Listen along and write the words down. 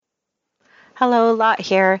Hello, Lot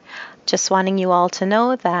here. Just wanting you all to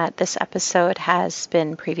know that this episode has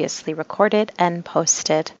been previously recorded and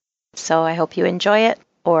posted. So I hope you enjoy it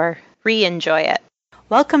or re-enjoy it.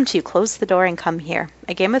 Welcome to Close the Door and Come Here,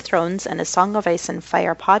 a Game of Thrones and a Song of Ice and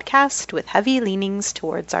Fire podcast with heavy leanings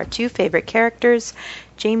towards our two favorite characters,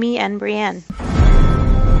 Jaime and Brienne.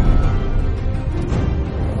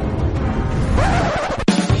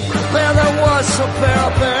 There was a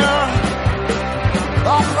bear,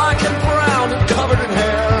 all black and brown and covered in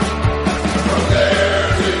hair. From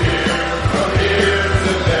there to here, from here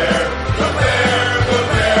to there, the bear,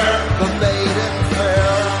 made it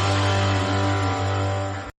fair.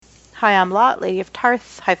 Hi, I'm Lot, Lady of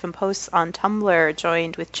Tarth, _posts on Tumblr,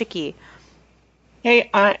 joined with Chicky. Hey,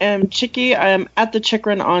 I am Chicky. I am at the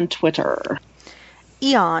Chikrin on Twitter.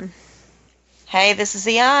 Eon. Hey, this is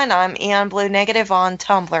Eon. I'm Eon Blue Negative on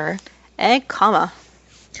Tumblr. And Kama.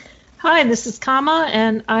 Hi, this is Kama,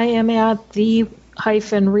 and I am at the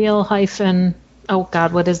 _real oh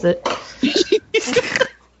God, what is it?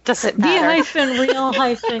 Does it The matter?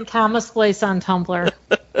 _real Kama's Place on Tumblr.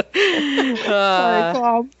 Sorry,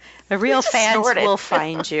 Tom. The real fans Snorted. will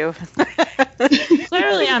find you.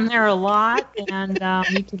 Clearly, I'm there a lot, and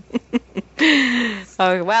you can...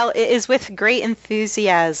 Oh, well, it is with great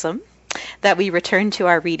enthusiasm that we return to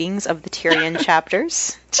our readings of the Tyrion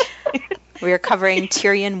chapters. We are covering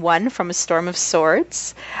Tyrion 1 from A Storm of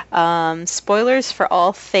Swords. Spoilers for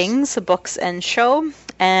all things, books and show,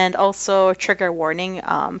 and also trigger warning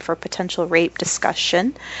for potential rape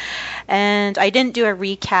discussion. And I didn't do a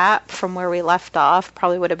recap from where we left off.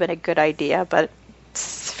 Probably would have been a good idea, but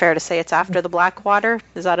it's fair to say it's after the Blackwater.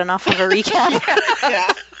 Is that enough of a recap?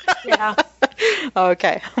 Yeah.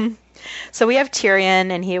 Okay. So we have Tyrion,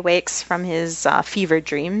 and he awakes from his fever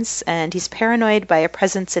dreams, and he's paranoid by a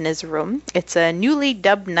presence in his room. It's a newly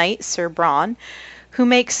dubbed knight, Sir Bronn, who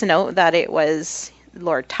makes note that it was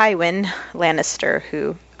Lord Tywin Lannister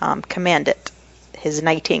who commanded his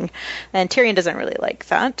knighting, and Tyrion doesn't really like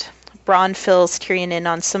that. Bronn fills Tyrion in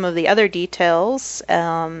on some of the other details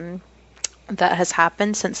that has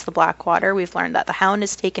happened since the Blackwater. We've learned that the Hound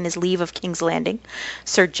has taken his leave of King's Landing,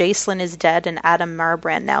 Sir Jacelyn is dead, and Adam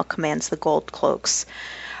Marbrand now commands the Gold Cloaks.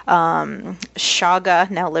 Shaga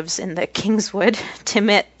now lives in the Kingswood.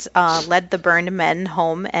 Timett led the burned men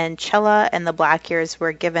home, and Chella and the Blackears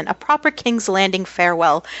were given a proper King's Landing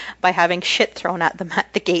farewell by having shit thrown at them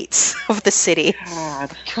at the gates of the city.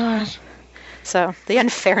 God. So the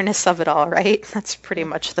unfairness of it all, right? That's pretty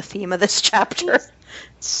much the theme of this chapter.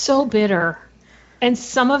 So bitter. And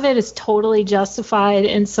some of it is totally justified,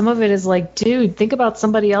 and some of it is like, dude, think about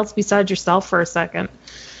somebody else besides yourself for a second.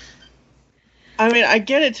 I mean, I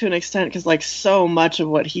get it to an extent because, like, so much of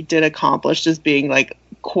what he did accomplish is being, like,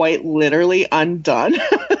 quite literally undone.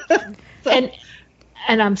 And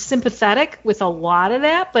I'm sympathetic with a lot of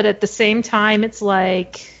that, but at the same time, it's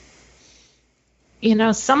like, you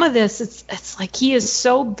know, some of this, it's like he is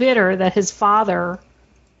so bitter that his father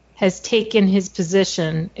has taken his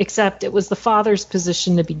position, except it was the father's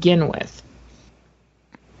position to begin with.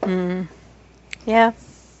 Yeah,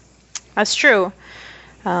 that's true.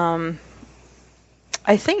 I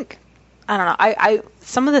think, I don't know, I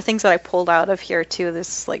some of the things that I pulled out of here too,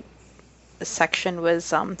 this section was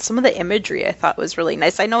some of the imagery I thought was really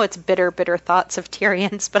nice. I know it's bitter thoughts of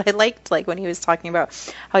Tyrion's, but I liked when he was talking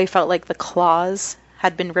about how he felt like the claws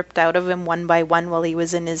had been ripped out of him one by one while he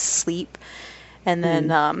was in his sleep. And then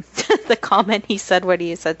the comment he said when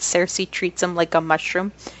he said Cersei treats him like a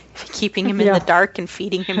mushroom, keeping him in the dark and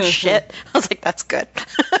feeding him shit. I was like, that's good.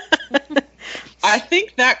 I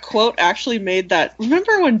think that quote actually made that...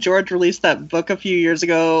 Remember when George released that book a few years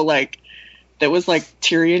ago, that was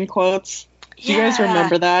Tyrion quotes? Do you guys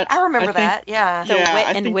remember that? I remember that, yeah. The wit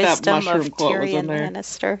I and think that wisdom of mushroom quote was in Tyrion there.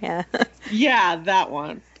 Lannister, yeah. Yeah, that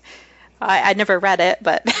one. I never read it,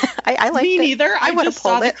 but I liked it. Me neither. I would have just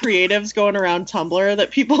saw pulled the it. creatives going around Tumblr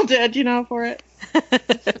that people did, for it.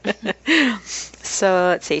 So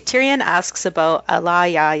let's see. Tyrion asks about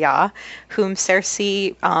Alayaya, whom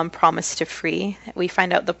Cersei promised to free. We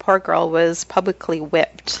find out the poor girl was publicly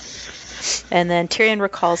whipped. And then Tyrion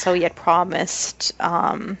recalls how he had promised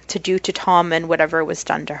to do to Tommen whatever was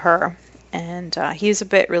done to her. And he's a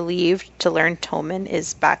bit relieved to learn Tommen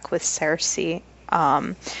is back with Cersei.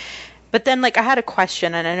 But then, I had a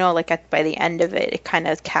question, and I know, by the end of it, it kind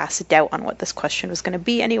of cast doubt on what this question was going to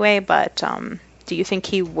be anyway, but do you think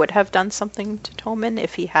he would have done something to Tommen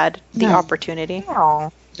if he had the opportunity?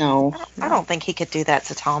 No. No. I don't think he could do that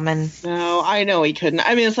to Tommen. No, I know he couldn't.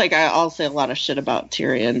 I mean, it's I'll say a lot of shit about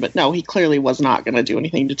Tyrion, but no, he clearly was not going to do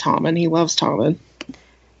anything to Tommen. He loves Tommen.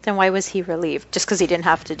 Then why was he relieved? Just because he didn't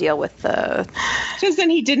have to deal with the... Because then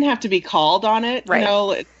he didn't have to be called on it. Right. You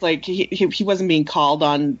know, it's like he wasn't being called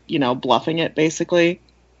on, you know, bluffing it, basically.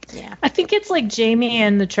 Yeah. I think it's like Jamie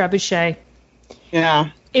and the trebuchet. Yeah.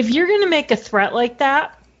 If you're going to make a threat like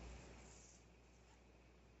that,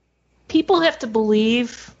 people have to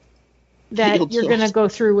believe that You'll you're do going to it. go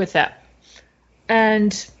through with it.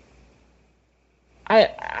 And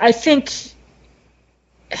I think,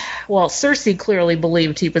 well, Cersei clearly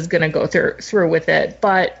believed he was going to go through with it,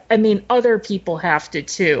 but I mean, other people have to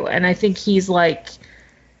too. And I think he's like,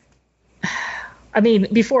 I mean,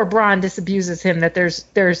 before Bronn disabuses him that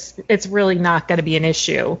it's really not going to be an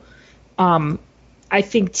issue. I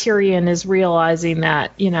think Tyrion is realizing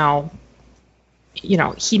that, you know,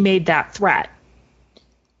 he made that threat.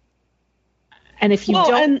 And if you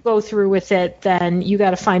don't go through with it, then you got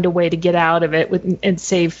to find a way to get out of it and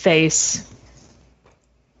save face.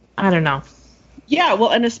 I don't know. Yeah, well,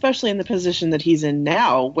 and especially in the position that he's in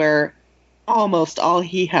now, where almost all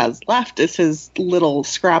he has left is his little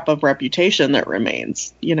scrap of reputation that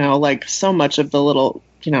remains. You know, like so much of the little,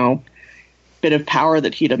 you know, bit of power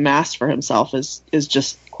that he'd amassed for himself is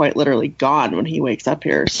just quite literally gone when he wakes up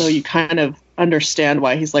here. So you kind of understand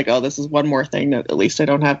why he's like, oh, this is one more thing that at least I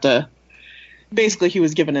don't have to. Basically, he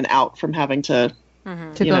was given an out from having to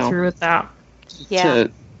go through with that. Yeah.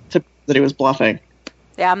 To that he was bluffing.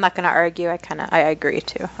 Yeah, I'm not going to argue. I agree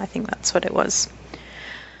too. I think that's what it was.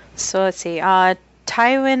 So let's see.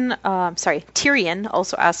 Tyrion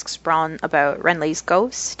also asks Bronn about Renly's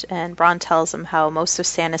ghost, and Bronn tells him how most of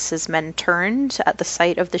Stannis' men turned at the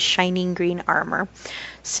sight of the shining green armor.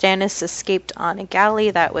 Stannis escaped on a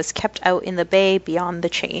galley that was kept out in the bay beyond the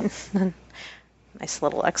chain. Nice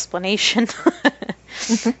little explanation.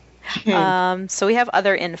 So we have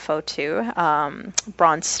other info too.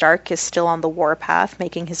 Bronn Stark is still on the warpath,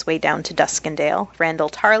 making his way down to Duskendale. Randall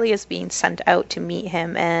Tarley is being sent out to meet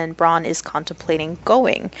him, and Bronn is contemplating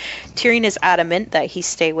going. Tyrion is adamant that he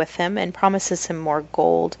stay with him and promises him more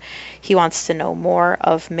gold. He wants to know more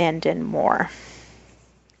of Mandon Moore.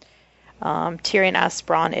 Tyrion asks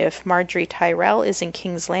Bronn if Marjorie Tyrell is in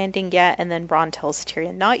King's Landing yet, and then Bronn tells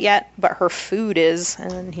Tyrion, not yet, but her food is.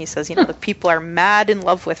 And then he says, the people are mad in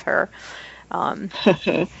love with her.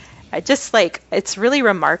 I just it's really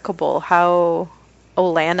remarkable how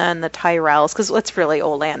Olenna and the Tyrells, because it's really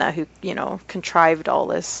Olenna who, contrived all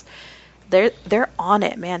this. They're on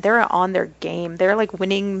it, man. They're on their game. They're like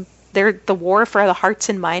winning. They're the war for the hearts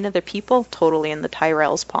and mind of the people, totally in the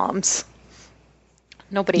Tyrells' palms.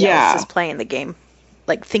 Nobody else is playing the game,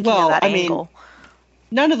 thinking of that angle.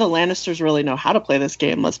 None of the Lannisters really know how to play this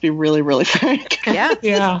game. Let's be really, really frank. Yeah,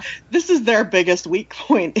 yeah. This is their biggest weak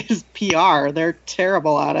point is PR. They're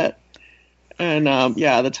terrible at it. And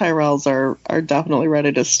the Tyrells are definitely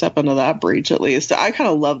ready to step into that breach at least. I kind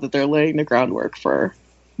of love that they're laying the groundwork for,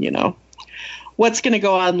 what's going to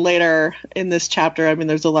go on later in this chapter. I mean,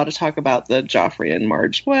 there's a lot of talk about the Joffrey and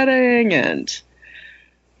Marge wedding and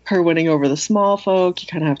her winning over the small folk. You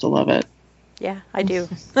kind of have to love it. Yeah, I do.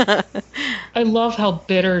 I love how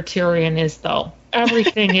bitter Tyrion is, though.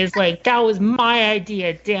 Everything is like, that was my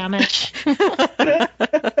idea, damn it.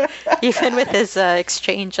 Even with his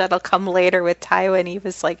exchange that'll come later with Tywin, he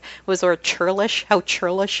was like, churlish? How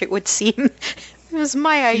churlish it would seem. It was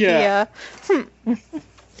my idea.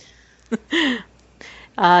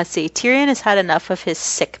 Tyrion has had enough of his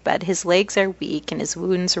sickbed. His legs are weak and his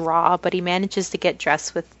wounds raw, but he manages to get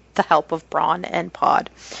dressed with the help of Bronn and Pod.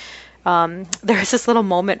 There's this little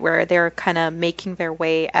moment where they're kind of making their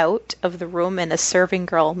way out of the room and a serving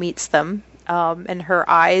girl meets them, and her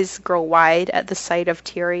eyes grow wide at the sight of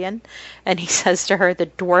Tyrion, and he says to her, the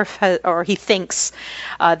dwarf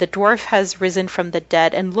has risen from the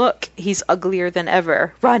dead, and look, he's uglier than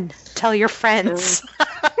ever. Run, tell your friends.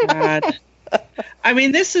 God. I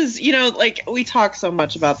mean, this is, we talk so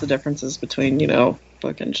much about the differences between,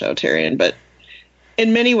 book and show Tyrion, but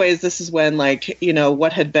in many ways, this is when,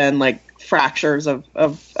 what had been, fractures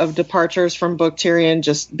of departures from book Tyrion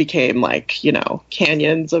just became,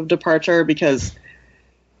 canyons of departure, because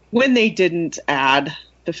when they didn't add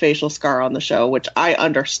the facial scar on the show, which I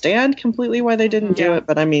understand completely why they didn't do it,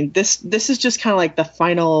 but, I mean, this is just kind of like the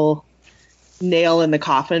final nail in the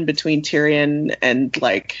coffin between Tyrion and,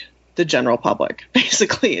 the general public.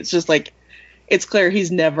 Basically, it's just it's clear he's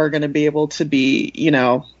never going to be able to be,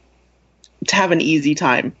 to have an easy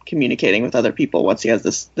time communicating with other people once he has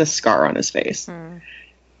this scar on his face.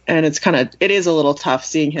 And it is a little tough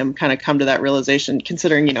seeing him kind of come to that realization,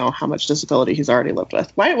 considering, how much disability he's already lived with.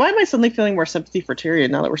 Why am I suddenly feeling more sympathy for Tyrion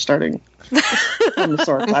now that we're starting from the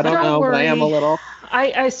source? I don't know, worry. but I am a little.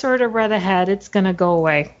 I sort of read ahead. It's going to go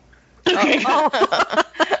away. Okay.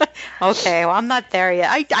 Okay, well, I'm not there yet.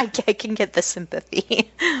 I can get the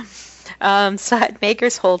sympathy. So at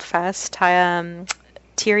Maker's Holdfast,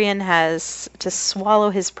 Tyrion has to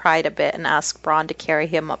swallow his pride a bit and ask Bronn to carry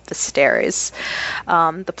him up the stairs.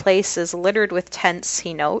 The place is littered with tents,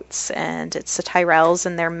 he notes, and it's the Tyrells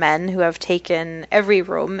and their men who have taken every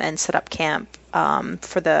room and set up camp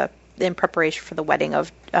in preparation for the wedding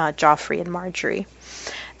of Joffrey and Margaery.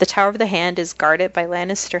 The Tower of the Hand is guarded by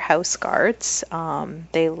Lannister house guards.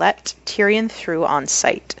 They let Tyrion through on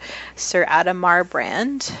sight. Sir Adam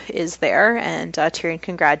Marbrand is there, and Tyrion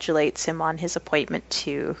congratulates him on his appointment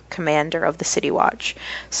to commander of the City Watch.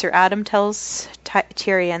 Sir Adam tells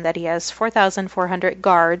Tyrion that he has 4,400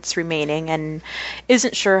 guards remaining and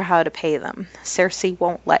isn't sure how to pay them. Cersei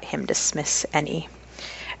won't let him dismiss any.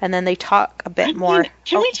 And then they talk a bit more.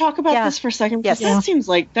 Can we talk about this for a second? Yes.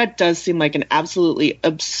 That does seem like an absolutely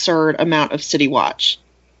absurd amount of City Watch,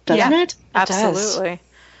 doesn't it? Absolutely.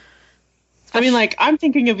 I mean, like, I'm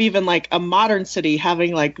thinking of even like a modern city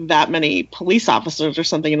having like that many police officers or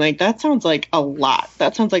something, and like that sounds like a lot.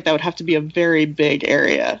 That sounds like that would have to be a very big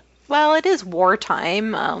area. Well, it is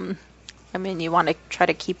wartime. I mean, you want to try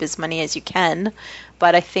to keep as many as you can,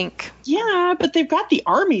 but I think... Yeah, but they've got the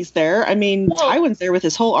armies there. I mean, Tywin's there with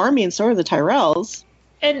his whole army, and so are the Tyrells.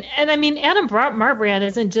 And I mean, Adam Marbrand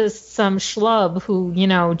isn't just some schlub who,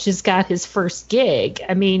 just got his first gig.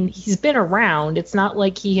 I mean, he's been around. It's not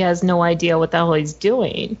like he has no idea what the hell he's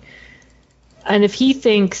doing. And if he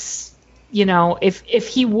thinks, if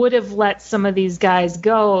he would have let some of these guys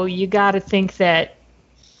go, you got to think that,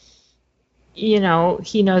 he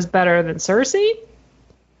knows better than Cersei.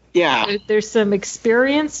 Yeah. There's some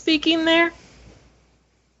experience speaking there.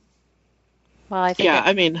 Well, I think... Yeah,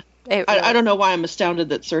 I don't know why I'm astounded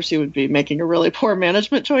that Cersei would be making a really poor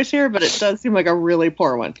management choice here, but it does seem like a really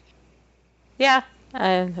poor one. Yeah,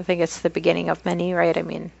 I think it's the beginning of many, right? I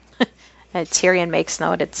mean, Tyrion makes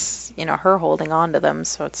note it's, her holding on to them,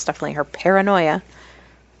 so it's definitely her paranoia.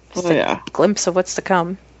 Just a glimpse of what's to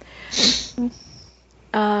come.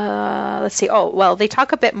 Let's see. Oh, well, they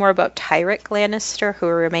talk a bit more about Tyrek Lannister, who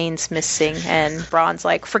remains missing, and Bronn's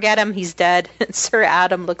like, forget him, he's dead. And Sir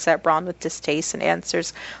Adam looks at Bronn with distaste and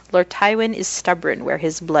answers, Lord Tywin is stubborn where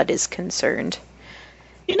his blood is concerned.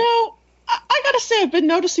 I gotta say, I've been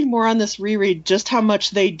noticing more on this reread just how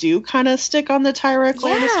much they do kind of stick on the Tyrek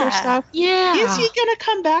Lannister stuff. Yeah. Is he gonna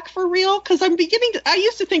come back for real? Because I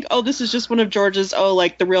used to think, this is just one of George's,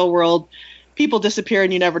 like the real world... people disappear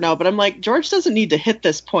and you never know, but I'm like, George doesn't need to hit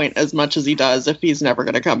this point as much as he does if he's never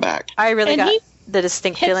going to come back. I really got the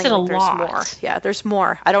distinct feeling that there's more. Yeah, there's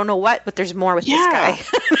more. I don't know what, but there's more with this guy.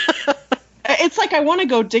 It's like I want to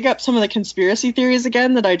go dig up some of the conspiracy theories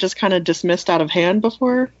again that I just kind of dismissed out of hand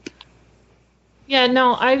before. Yeah,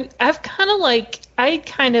 no, I've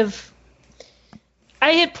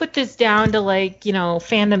I had put this down to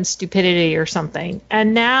fandom stupidity or something.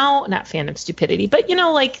 And now, not fandom stupidity, but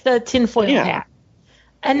like the tinfoil hat.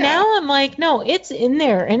 And now I'm like, no, it's in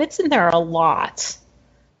there, and it's in there a lot.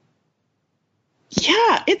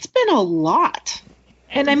 Yeah, it's been a lot.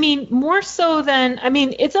 And I mean, more so than,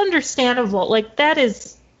 it's understandable. Like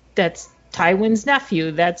that's Tywin's nephew.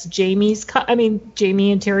 That's Jamie and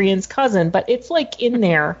Tyrion's cousin, but it's like in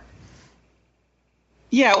there.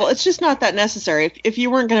 Yeah, well, it's just not that necessary. If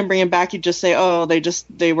you weren't going to bring him back, you'd just say,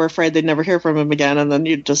 they were afraid they'd never hear from him again, and then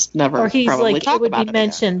you'd just never or he's probably like, talk it would about be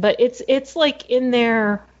mentioned, but it's like in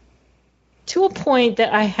there to a point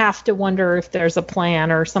that I have to wonder if there's a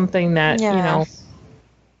plan or something that,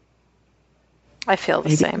 I feel the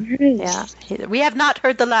same. Yeah. We have not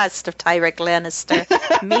heard the last of Tyrek Lannister,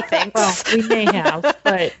 methinks. Well, we may have,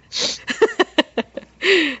 but...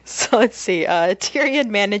 So let's see. Tyrion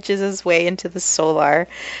manages his way into the Solar,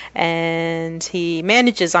 and he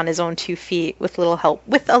manages on his own 2 feet with a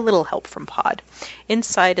little help from Pod.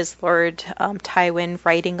 Inside is Lord Tywin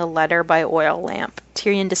writing a letter by oil lamp.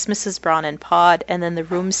 Tyrion dismisses Bronn and Pod, and then the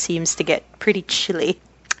room seems to get pretty chilly.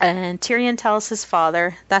 And Tyrion tells his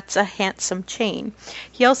father that's a handsome chain.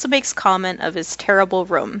 He also makes comment of his terrible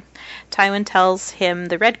room. Tywin tells him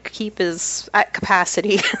the Red Keep is at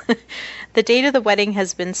capacity. The date of the wedding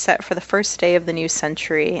has been set for the first day of the new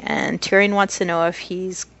century, and Tywin wants to know if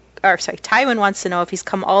he's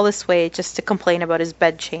come all this way just to complain about his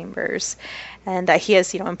bedchambers. And he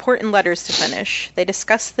has, important letters to finish. They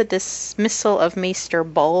discuss the dismissal of Maester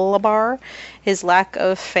Bolabar, his lack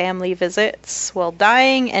of family visits while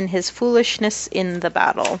dying, and his foolishness in the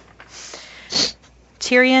battle.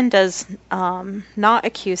 Tyrion does not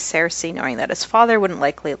accuse Cersei, knowing that his father wouldn't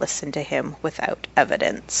likely listen to him without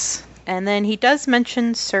evidence. And then he does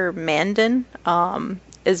mention Sir Mandon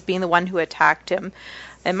as being the one who attacked him.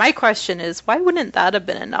 And my question is, why wouldn't that have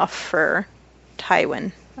been enough for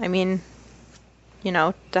Tywin? I mean,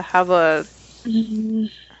 to have a...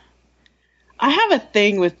 I have a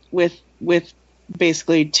thing with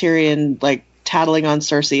basically Tyrion, like, tattling on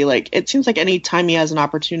Cersei. Like, it seems like any time he has an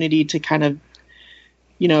opportunity to kind of,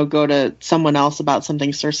 go to someone else about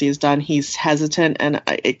something Cersei has done, he's hesitant. And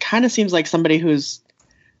it kind of seems like somebody who's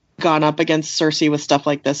gone up against Cersei with stuff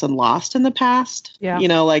like this and lost in the past. Yeah.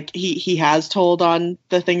 Like, he has told on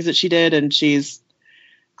the things that she did, and she's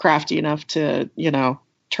crafty enough to,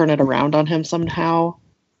 turn it around on him somehow.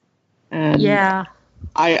 And Yeah.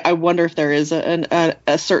 I wonder if there is a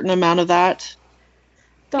certain amount of that.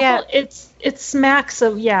 It smacks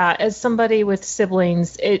of, as somebody with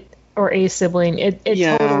siblings, or a sibling, it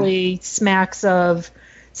totally smacks of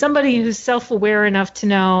somebody who's self-aware enough to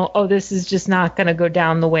know, oh, this is just not going to go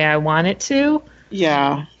down the way I want it to.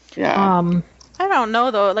 Yeah. I don't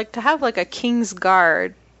know, though. Like, to have, like, a King's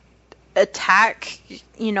Guard attack,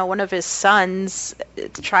 one of his sons,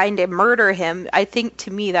 trying to murder him, I think,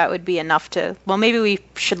 to me, that would be enough to... Well, maybe we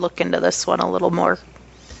should look into this one a little more.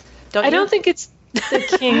 I don't think it's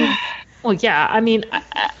the king... Well, yeah, I mean...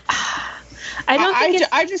 I don't think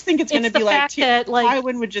I just think it's going to be like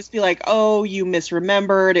Tywin would just be like, oh, you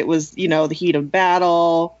misremembered. It was, the heat of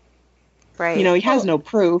battle. Right. He has no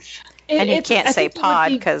proof. And he can't say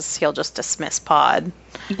Pod because he'll just dismiss Pod.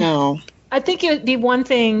 No. I think it would be one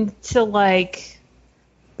thing to, like,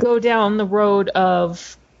 go down the road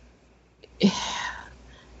of... If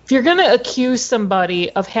you're going to accuse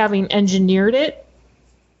somebody of having engineered it,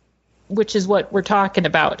 which is what we're talking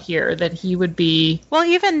about here, that he would be... Well,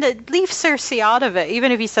 even leave Cersei out of it.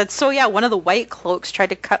 Even if he said, so yeah, one of the White Cloaks tried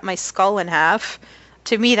to cut my skull in half.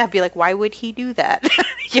 To me, that'd be like, why would he do that?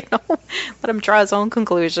 Let him draw his own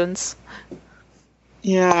conclusions.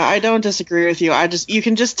 Yeah, I don't disagree with you. You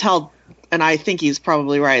can just tell, and I think he's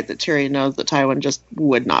probably right, that Tyrion knows that Tywin just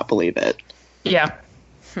would not believe it. Yeah.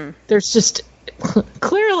 There's just...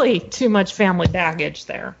 clearly too much family baggage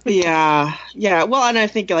there. Yeah. Well, and I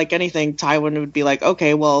think, like anything, Tywin would be like,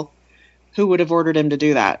 okay, well, who would have ordered him to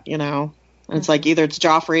do that, And it's like, either it's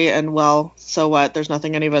Joffrey, and, well, so what? There's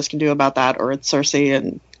nothing any of us can do about that, or it's Cersei,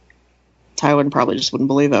 and Tywin probably just wouldn't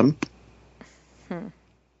believe him.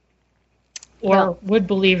 Or would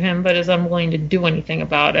believe him, but is unwilling to do anything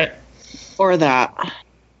about it. Or that.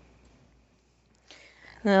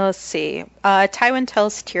 Now, let's see. Tywin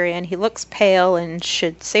tells Tyrion he looks pale and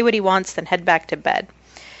should say what he wants, then head back to bed.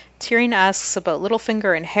 Tyrion asks about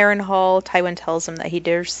Littlefinger and Harrenhal. Tywin tells him that he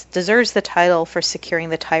deserves the title for securing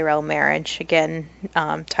the Tyrell marriage. Again,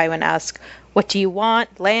 Tywin asks, what do you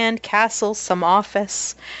want? Land, castle, some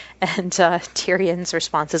office? And Tyrion's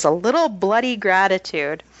response is a little bloody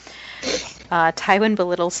gratitude. Tywin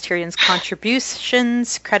belittles Tyrion's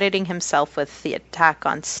contributions, crediting himself with the attack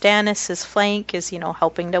on Stannis' flank as,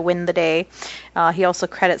 helping to win the day. He also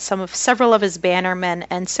credits several of his bannermen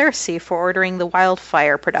and Cersei for ordering the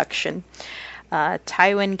wildfire production.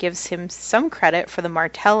 Tywin gives him some credit for the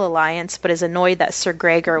Martell alliance, but is annoyed that Ser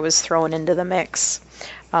Gregor was thrown into the mix.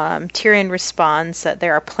 Tyrion responds that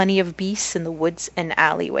there are plenty of beasts in the woods and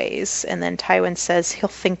alleyways, and then Tywin says he'll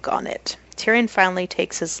think on it. Tyrion finally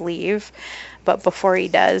takes his leave, but before he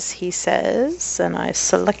does, he says, and I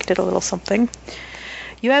selected a little something,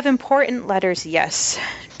 you have important letters, yes.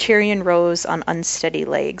 Tyrion rose on unsteady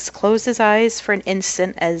legs, closed his eyes for an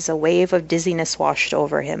instant as a wave of dizziness washed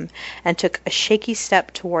over him, and took a shaky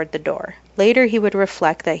step toward the door. Later he would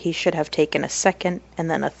reflect that he should have taken a second and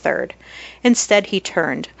then a third. Instead he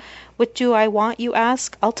turned. What do I want, you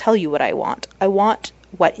ask? I'll tell you what I want. I want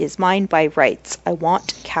what is mine by rights. I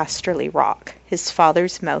want Casterly Rock. His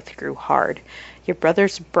father's mouth grew hard. Your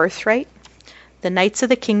brother's birthright? The knights of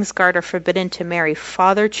the King's Guard are forbidden to marry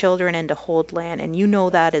father children and to hold land, and you know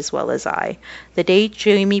that as well as I. The day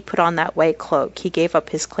Jaime put on that white cloak, he gave up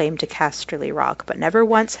his claim to Casterly Rock, but never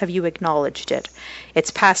once have you acknowledged it.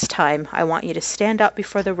 It's past time. I want you to stand up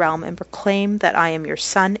before the realm and proclaim that I am your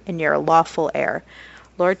son and your lawful heir.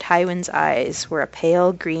 Lord Tywin's eyes were a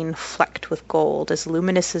pale green flecked with gold, as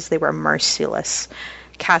luminous as they were merciless.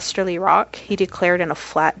 Casterly Rock, he declared in a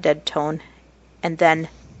flat, dead tone, and then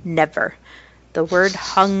never. The word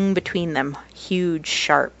hung between them, huge,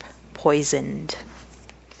 sharp, poisoned.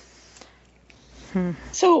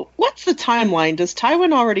 So, what's the timeline? Does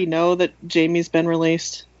Tywin already know that Jaime's been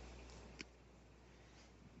released?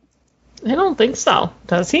 I don't think so.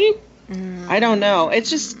 Does he? I don't know.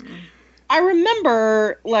 It's just... I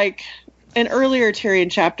remember, like, an earlier Tyrion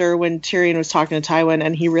chapter when Tyrion was talking to Tywin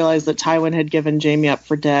and he realized that Tywin had given Jaime up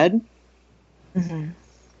for dead. Mm-hmm.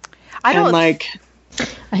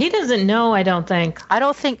 He doesn't know, I don't think. I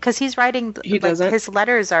don't think, because he's writing, He doesn't? his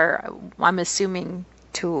letters are, I'm assuming,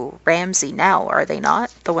 to Ramsay now, are they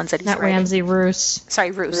not? The ones that he's Not writing. Ramsay, Roose.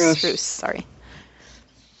 Sorry, Roose. Roose, sorry.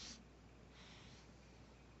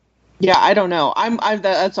 Yeah, I don't know.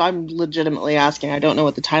 That's why I'm legitimately asking. I don't know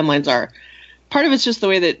what the timelines are. Part of it's just the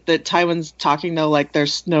way that Tywin's talking, though. Like,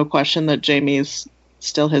 there's no question that Jaime's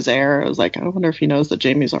still his heir. I was like, I wonder if he knows that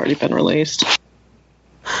Jaime's already been released.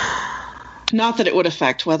 Not that it would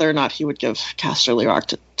affect whether or not he would give Casterly Rock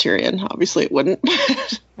to Tyrion. Obviously, it wouldn't.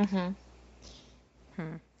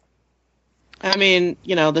 I mean,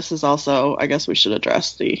 this is also, I guess we should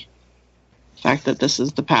address the fact that this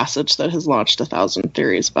is the passage that has launched 1,000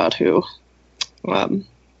 theories about who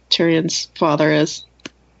Tyrion's father is.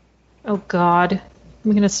 Oh, God.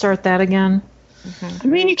 I'm going to start that again. I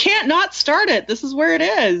mean, you can't not start it. This is where it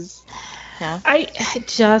is. Yeah. I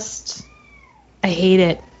hate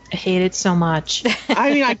it. I hate it so much.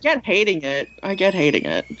 I mean, I get hating it.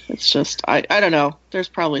 It's just, I don't know. There's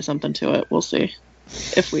probably something to it. We'll see.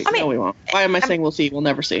 If we, no, we won't. Why am I saying we'll see? We'll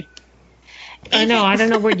never see. I know. I don't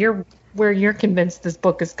know where you're convinced this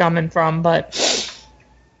book is coming from, but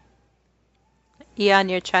Ian,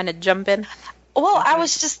 you're trying to jump in? Well, I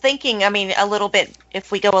was just thinking, I mean,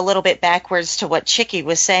 if we go a little bit backwards to what Chicky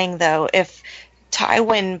was saying, though, if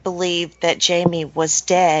Tywin believed that Jaime was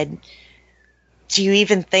dead, do you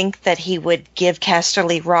even think that he would give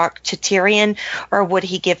Casterly Rock to Tyrion, or would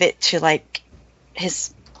he give it to, like,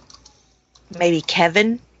 maybe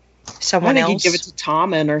Kevin? Someone I think else? he'd give it to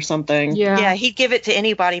Tommen or something. Yeah, he'd give it to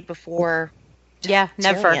anybody before Yeah,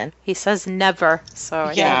 never. Tyrion. He says never.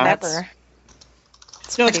 So Yeah, never.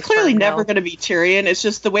 No, it's pretty clearly firm, never no. going to be Tyrion. It's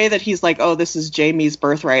just the way that he's like, oh, this is Jaime's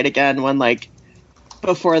birthright again, when, like,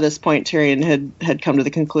 before this point, Tyrion had come to the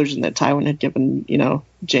conclusion that Tywin had given,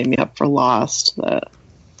 Jaime up for lost. That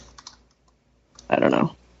I don't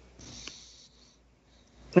know.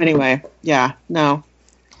 But anyway, yeah, no.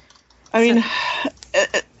 I mean,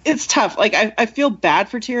 it's tough. Like, I feel bad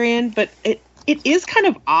for Tyrion, but it is kind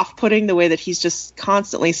of off-putting the way that he's just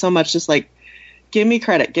constantly so much just like, give me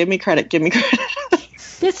credit, give me credit, give me credit.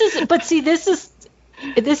 this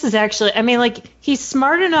is actually, I mean, like, he's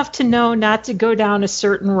smart enough to know not to go down a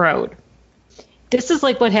certain road. This is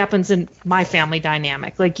like what happens in my family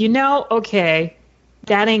dynamic. Like, okay,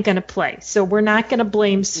 that ain't going to play. So we're not going to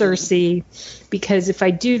blame Cersei, because if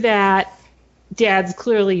I do that, Dad's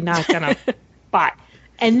clearly not going to buy.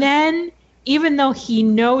 And then, even though he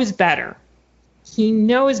knows better, he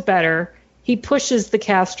pushes the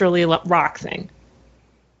Casterly Rock thing.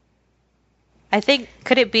 I think,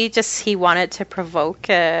 could it be just he wanted to provoke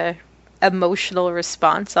a emotional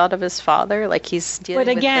response out of his father? Like, he's dealing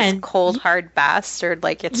with this cold, hard bastard.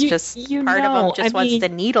 Like, it's just part of him just wants to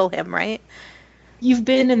needle him, right? You've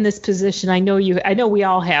been in this position. I know we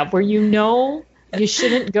all have, where you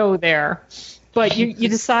shouldn't go there, but you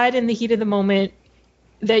decide in the heat of the moment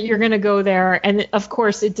that you're going to go there, and of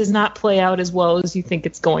course it does not play out as well as you think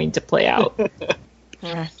it's going to play out.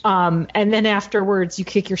 And then afterwards you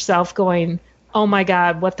kick yourself going, oh my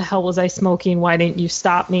God, what the hell was I smoking? Why didn't you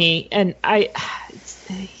stop me? And how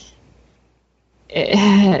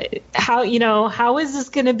is this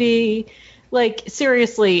going to be, like,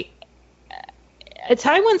 seriously,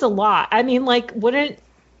 Tywin's a lot. I mean, like, wouldn't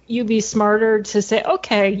you be smarter to say,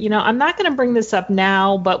 okay, I'm not going to bring this up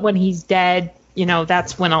now, but when he's dead,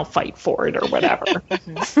 that's when I'll fight for it or whatever.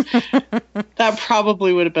 That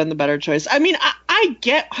probably would have been the better choice. I mean, I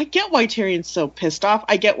get why Tyrion's so pissed off.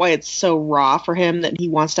 I get why it's so raw for him that he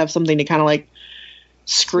wants to have something to kind of, like,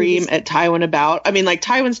 scream at Tywin about. I mean, like,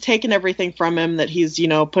 Tywin's taken everything from him that he's,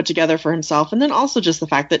 put together for himself. And then also just the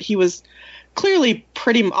fact that he was clearly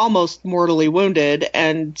almost mortally wounded,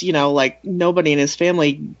 and, like, nobody in his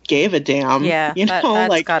family gave a damn. Yeah, that's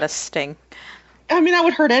like, gotta sting. I mean, that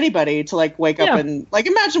would hurt anybody to, like, wake up and, like,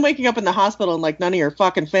 imagine waking up in the hospital and, like, none of your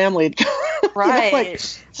fucking family Right.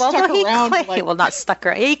 Well, stuck around. Well, not stuck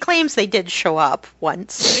around. He claims they did show up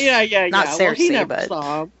once. Yeah. Not Well, Cersei, he never but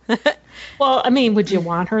saw him. Well, I mean, would you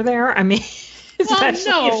want her there? I mean,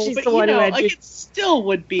 especially if she's but, the one who had like, it still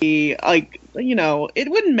would be, like,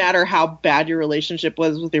 it wouldn't matter how bad your relationship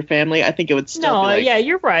was with your family. I think it would still be like, yeah,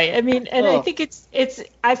 you're right. I mean, and I think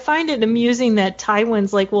I find it amusing that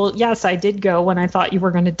Tywin's like, well, yes, I did go when I thought you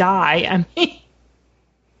were going to die. I mean,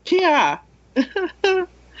 yeah.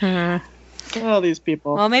 Oh, these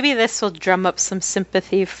people. Well, maybe this will drum up some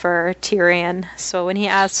sympathy for Tyrion. So when he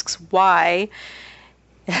asks why,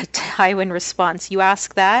 Tywin responds, "You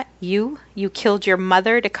ask that? You killed your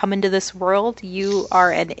mother to come into this world? You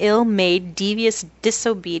are an ill-made, devious,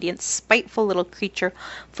 disobedient, spiteful little creature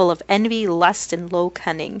full of envy, lust, and low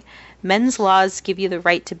cunning. Men's laws give you the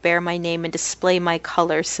right to bear my name and display my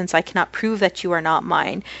colors, since I cannot prove that you are not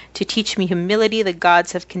mine. To teach me humility, the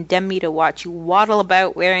gods have condemned me to watch you waddle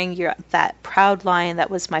about wearing that proud lion that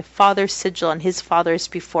was my father's sigil and his father's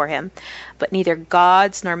before him. But neither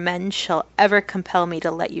gods nor men shall ever compel me to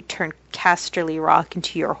let you turn Casterly Rock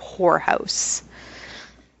into your whorehouse."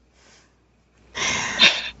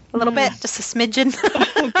 A little bit, just a smidgen.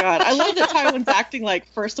 Oh God, I love that Tywin's acting like,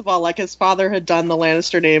 first of all, like his father had done the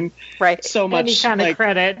Lannister name Right. so much. Any kind of like,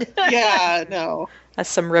 credit. Yeah, no, That's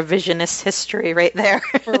some revisionist history right there.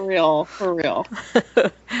 for real, for real.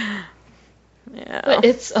 Yeah. But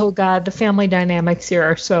it's, oh God, the family dynamics here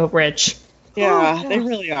are so rich. Yeah, they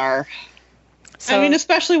really are. So, I mean,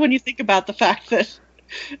 especially when you think about the fact that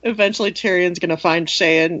eventually Tyrion's going to find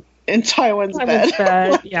Shay in Tywin's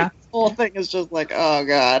bed. Like, Yeah. the whole thing is just like, oh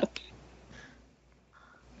God.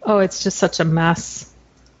 Oh, it's just such a mess.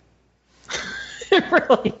 It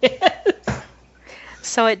really is.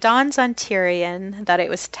 So it dawns on Tyrion that it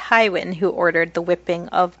was Tywin who ordered the whipping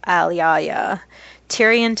of Alyaya.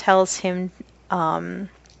 Tyrion tells him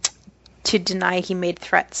to deny he made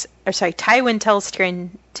threats. Tywin tells Tyrion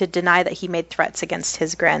to deny that he made threats against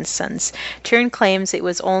his grandsons. Tyrion claims it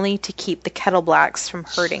was only to keep the Kettleblacks from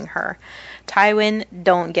hurting her. Tywin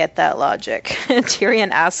don't get that logic.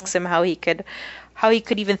 Tyrion asks him how he could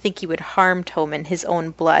even think he would harm Tommen, his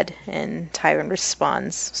own blood, and Tywin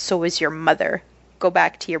responds, "So is your mother. Go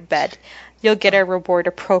back to your bed. You'll get a reward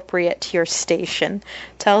appropriate to your station."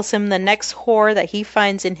 Tells him the next whore that he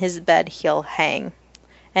finds in his bed, he'll hang.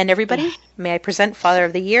 And everybody, may I present Father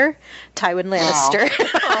of the Year, Tywin Lannister.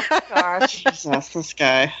 Oh, gosh. Jesus, this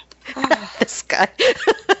guy. This guy.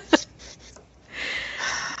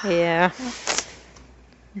 Yeah.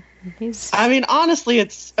 I mean, honestly,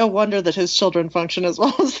 it's a wonder that his children function as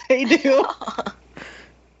well as they do.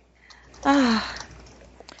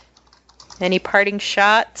 Any parting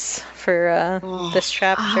shots for this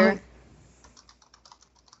chapter?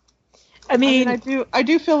 I mean, I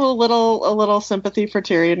do feel a little sympathy for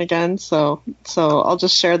Tyrion again, so I'll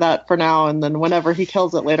just share that for now, and then whenever he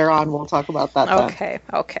kills it later on, we'll talk about that then.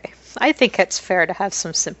 Okay. I think it's fair to have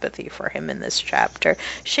some sympathy for him in this chapter.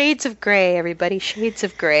 Shades of gray, everybody. Shades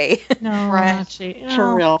of gray. no, Right. actually,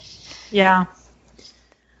 For real. Yeah.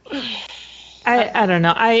 I don't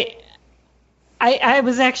know. I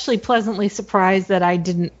was actually pleasantly surprised that I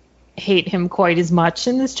didn't hate him quite as much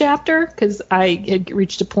in this chapter, because I had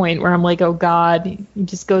reached a point where I'm like, oh God, he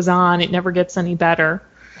just goes on. It never gets any better.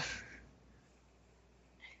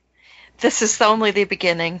 This is only the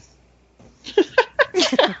beginning.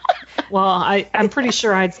 Well, I'm pretty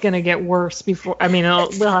sure it's going to get worse before. I mean,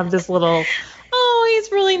 we'll have this little, oh,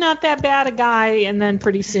 he's really not that bad a guy, and then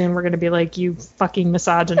pretty soon we're going to be like, you fucking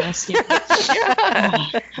misogynist. You know? Oh,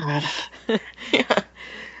 God.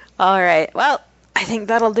 All right. Well, I think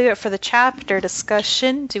that'll do it for the chapter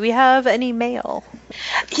discussion. Do we have any mail?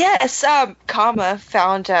 Yes, Kama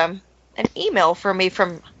found an email for me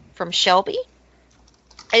from Shelby.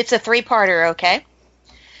 It's a 3-parter, okay?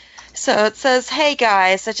 So it says, "Hey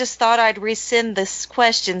guys, I just thought I'd resend this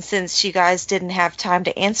question since you guys didn't have time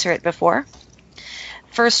to answer it before."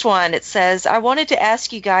 First one, it says, "I wanted to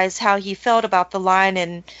ask you guys how you felt about the line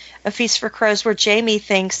in A Feast for Crows where Jaime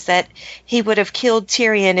thinks that he would have killed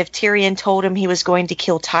Tyrion if Tyrion told him he was going to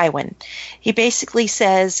kill Tywin. He basically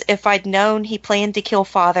says, if I'd known he planned to kill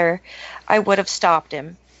father, I would have stopped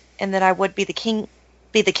him, and that I would be the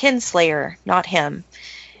kinslayer, not him.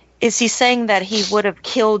 Is he saying that he would have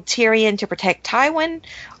killed Tyrion to protect Tywin,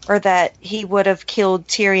 or that he would have killed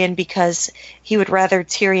Tyrion because he would rather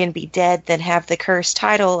Tyrion be dead than have the cursed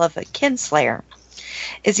title of a kinslayer?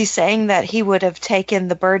 Is he saying that he would have taken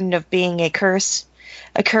the burden of being a cursed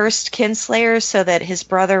kinslayer so that his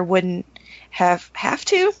brother wouldn't have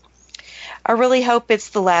to? I really hope it's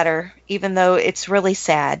the latter, even though it's really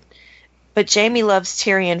sad. But Jaime loves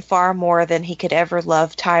Tyrion far more than he could ever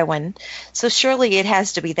love Tywin, so surely it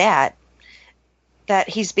has to be that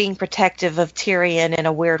he's being protective of Tyrion in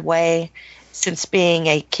a weird way, since being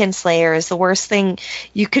a kinslayer is the worst thing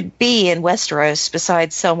you could be in Westeros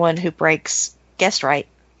besides someone who breaks guest right."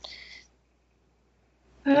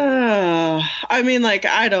 I mean, like,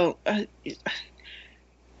 I don't...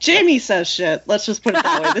 Jaime says shit. Let's just put it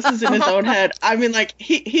that way. This is in his own head. I mean, like,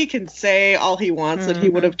 he can say all he wants that he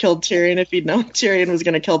would have killed Tyrion if he'd known Tyrion was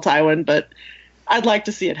going to kill Tywin, but I'd like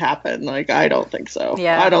to see it happen. Like, I don't think so.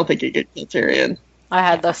 Yeah. I don't think he could kill Tyrion. I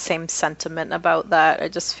had the same sentiment about that. I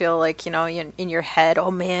just feel like, in your head, oh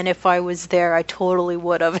man, if I was there, I totally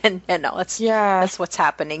would have. And no, that's what's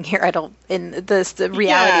happening here. In the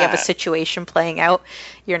reality of a situation playing out,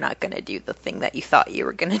 you're not going to do the thing that you thought you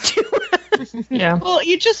were going to do. Yeah. Well,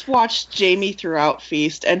 you just watched Jaime throughout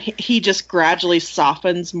Feast, and he just gradually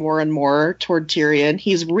softens more and more toward Tyrion.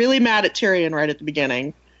 He's really mad at Tyrion right at the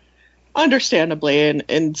beginning. Understandably,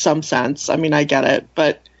 in some sense. I mean, I get it,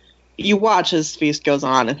 but you watch as Feast goes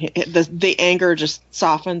on, and the anger just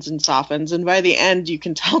softens and softens, and by the end, you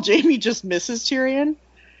can tell Jaime just misses Tyrion,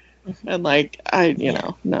 and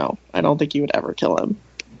no, I don't think you would ever kill him.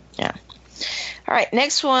 Yeah. All right,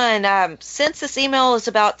 next one. Since this email is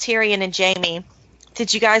about Tyrion and Jaime,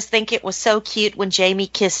 did you guys think it was so cute when Jaime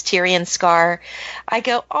kissed Tyrion's scar? I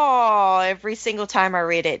go, "Aw," every single time I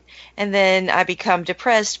read it, and then I become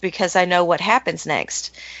depressed because I know what happens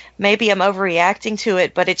next. Maybe I'm overreacting to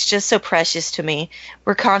it, but it's just so precious to me.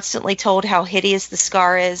 We're constantly told how hideous the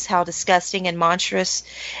scar is, how disgusting and monstrous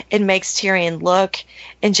it makes Tyrion look,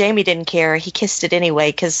 and Jaime didn't care. He kissed it anyway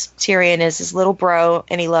because Tyrion is his little bro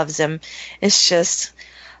and he loves him. It's just,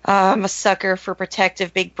 I'm a sucker for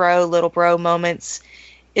protective big bro, little bro moments.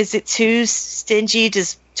 Is it too stingy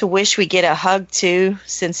to wish we get a hug too,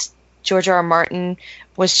 since George R. R. Martin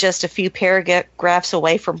was just a few paragraphs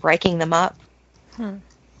away from breaking them up?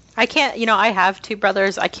 I can't, I have two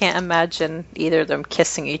brothers. I can't imagine either of them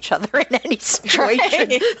kissing each other in any situation.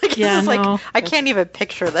 Right. No. I can't even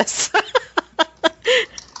picture this.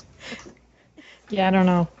 Yeah, I don't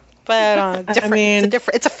know. But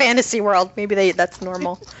it's a fantasy world. Maybe that's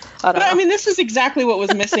normal. I don't know. This is exactly what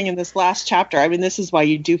was missing in this last chapter. I mean, this is why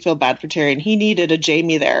you do feel bad for Tyrion. He needed a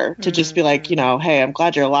Jaime there to just be like, hey, I'm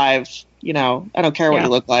glad you're alive. I don't care what you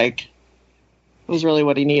look like. It was really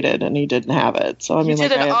what he needed, and he didn't have it. So, I am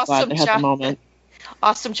glad they had the moment.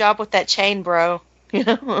 Awesome job with that chain, bro.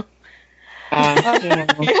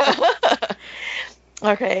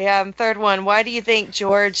 Okay, third one. Why do you think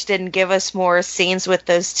George didn't give us more scenes with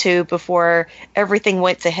those two before everything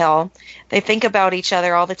went to hell? They think about each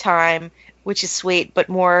other all the time, which is sweet, but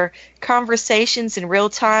more conversations in real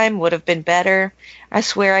time would have been better. I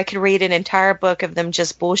swear I could read an entire book of them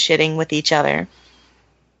just bullshitting with each other.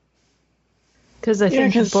 Because I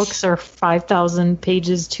think the books are 5,000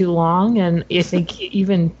 pages too long, and I think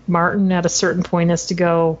even Martin at a certain point has to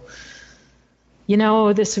go,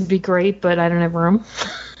 this would be great, but I don't have room.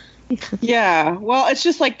 Yeah, well, it's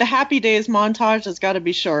just like the Happy Days montage has got to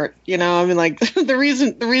be short. The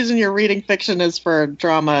reason you're reading fiction is for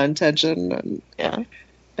drama and tension, and the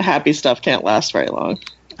happy stuff can't last very long.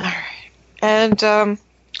 All right, and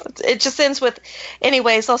it just ends with,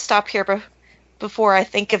 anyways, I'll stop here before I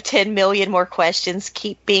think of 10 million more questions.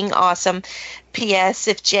 Keep being awesome. P.S.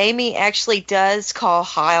 If Jaime actually does call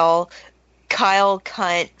Kyle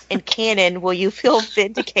cunt in canon, will you feel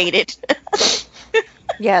vindicated?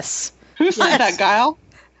 Yes. Who said that, Guile?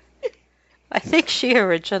 I think she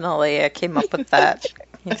originally came up with that.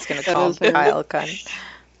 He's going to call him Kyle cunt.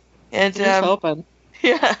 And open.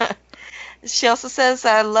 Yeah. She also says,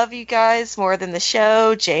 "I love you guys more than the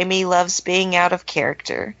show. Jaime loves being out of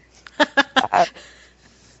character."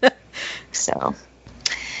 So.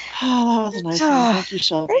 Oh, that was a nice one. Thank you,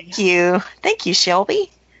 Shelby. Thank you,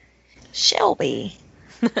 Shelby.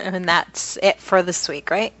 And that's it for this week,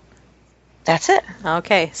 right? That's it.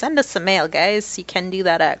 Okay, send us some mail, guys. You can do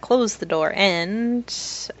that at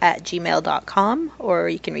closethedoorand@gmail.com, or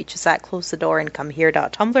you can reach us at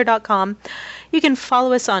closethedoorandcomehere.tumblr.com. You can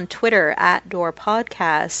follow us on Twitter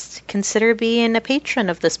 @DoorPodcast. Consider being a patron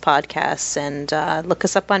of this podcast and look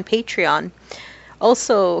us up on Patreon.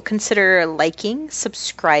 Also, consider liking,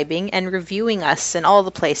 subscribing, and reviewing us in all the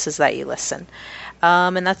places that you listen.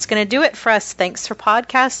 And that's going to do it for us. Thanks for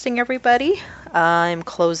podcasting, everybody. I'm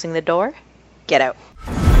closing the door. Get out.